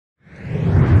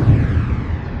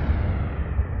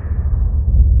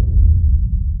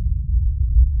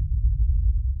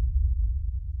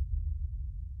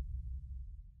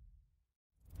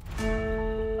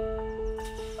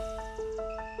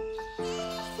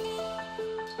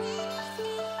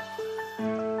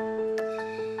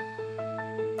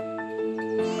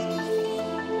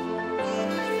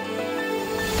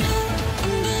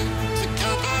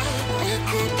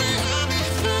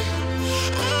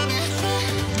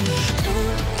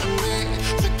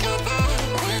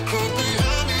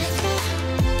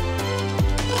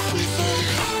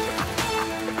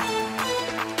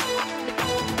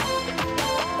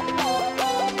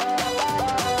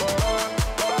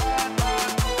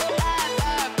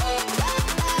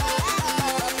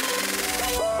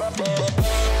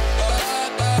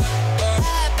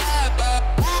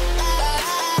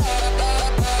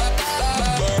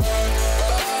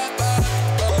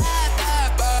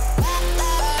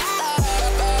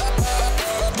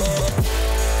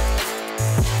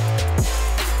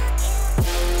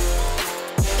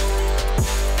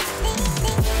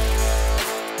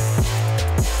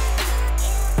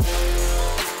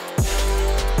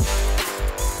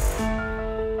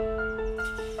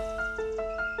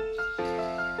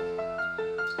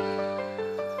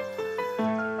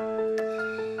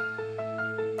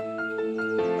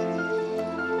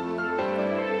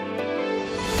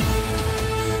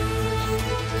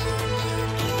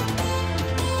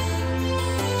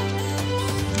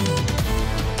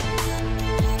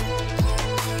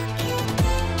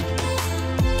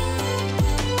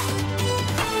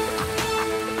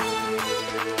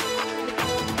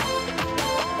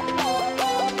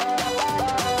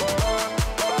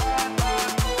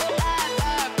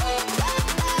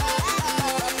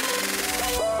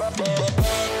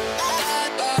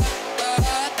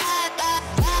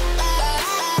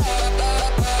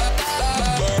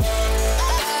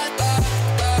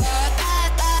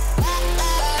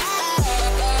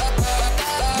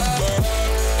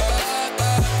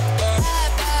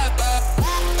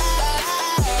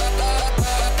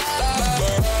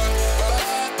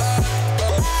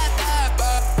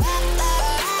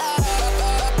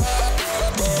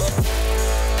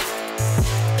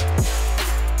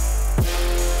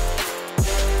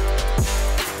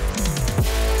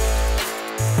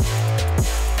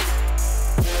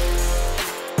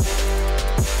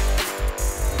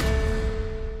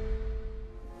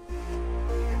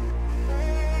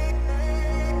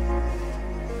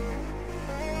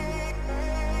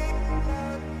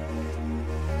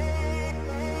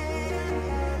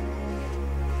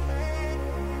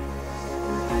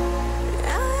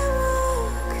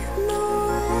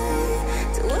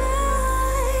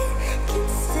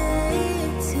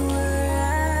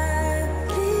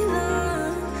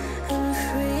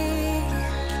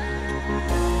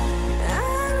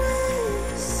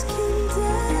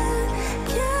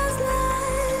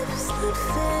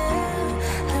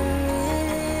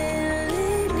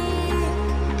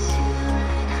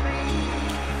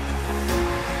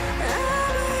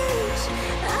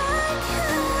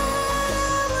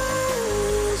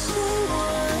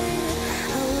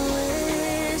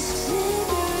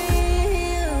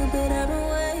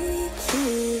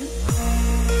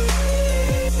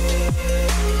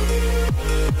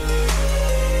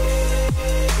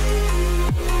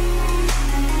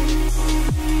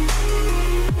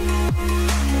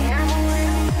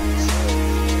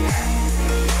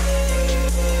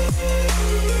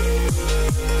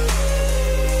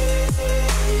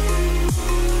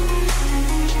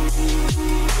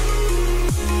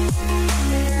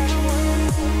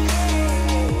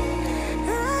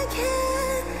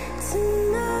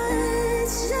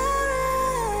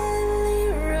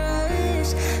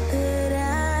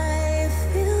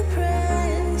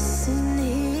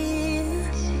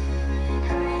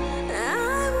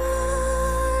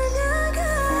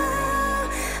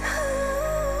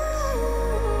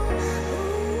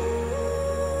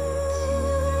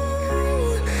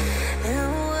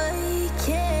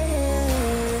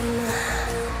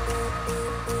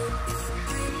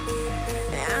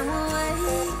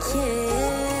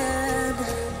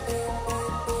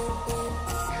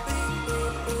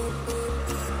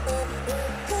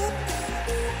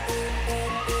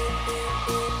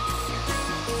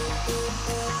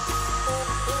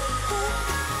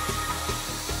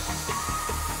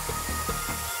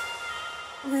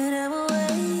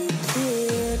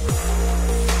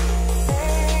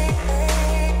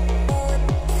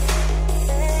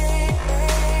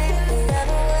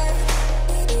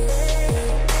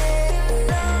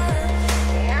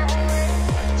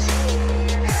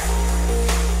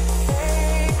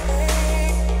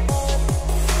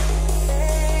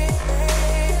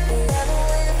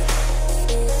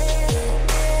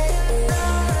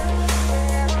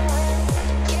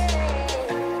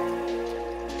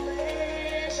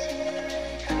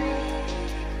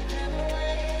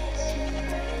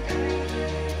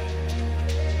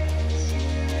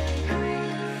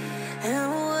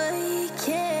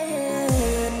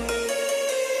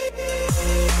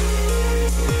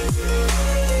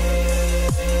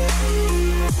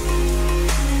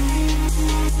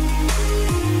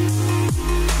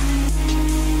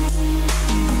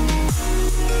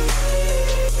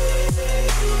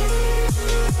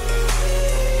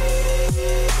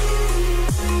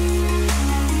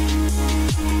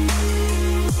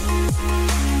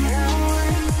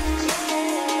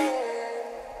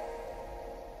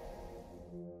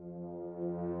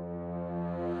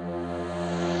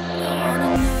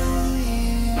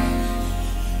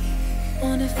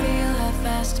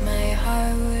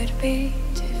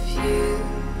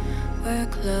were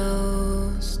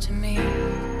close to me.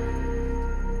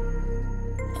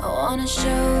 I wanna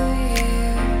show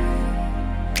you,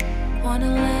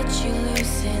 wanna let you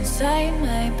loose inside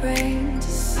my brain to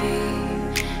see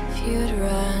if you'd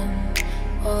run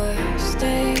or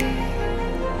stay.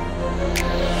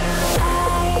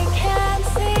 I can't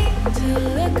seem to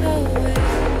look away.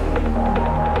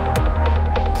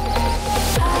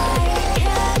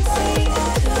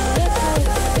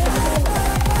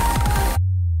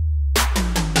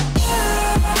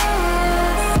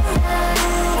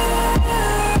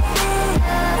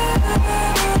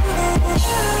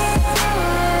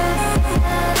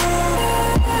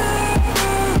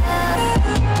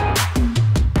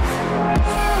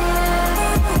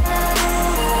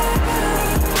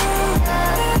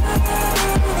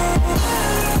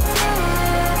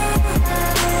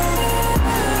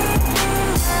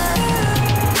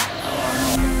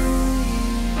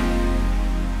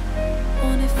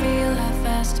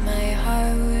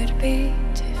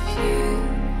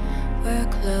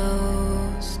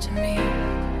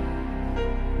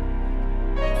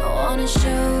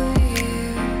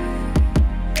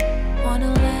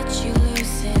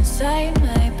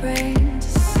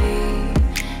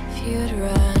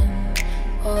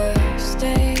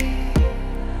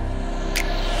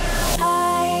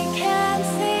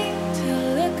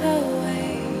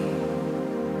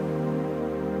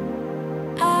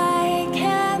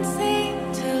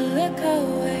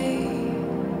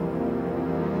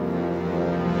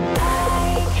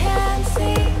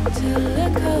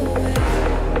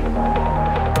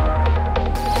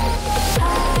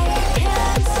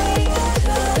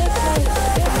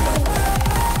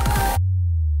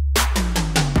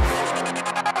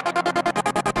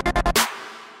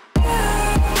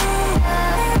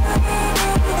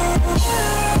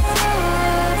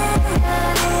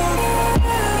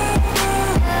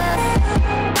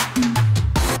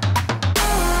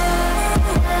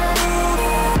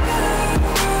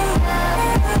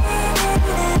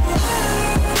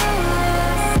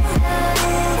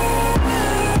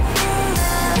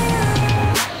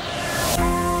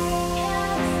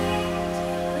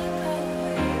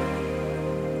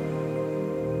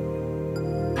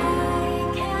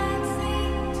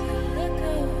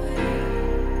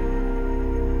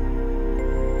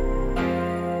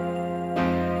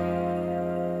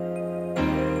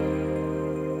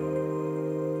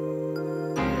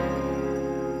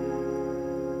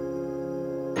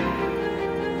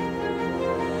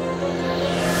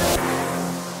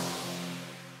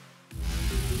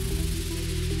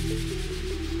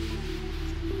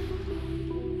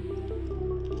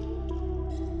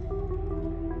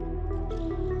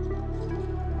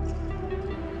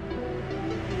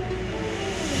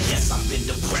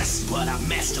 But I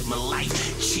mastered my life,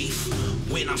 chief.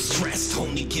 When I'm stressed,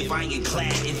 only give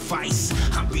ironclad advice.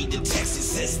 I read the text, it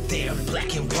says there,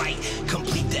 black and white.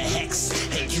 Complete the hex,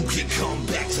 and you can come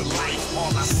back to life.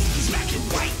 All I see is black and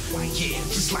white. Yeah,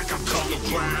 just like I'm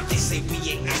colorblind. They say we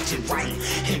ain't acting right,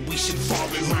 and we should fall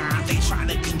in line. They try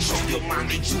to control your mind,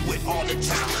 they do it all the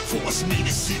time. Force me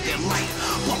to see their light,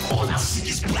 but all I see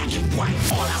is black and white.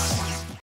 All I see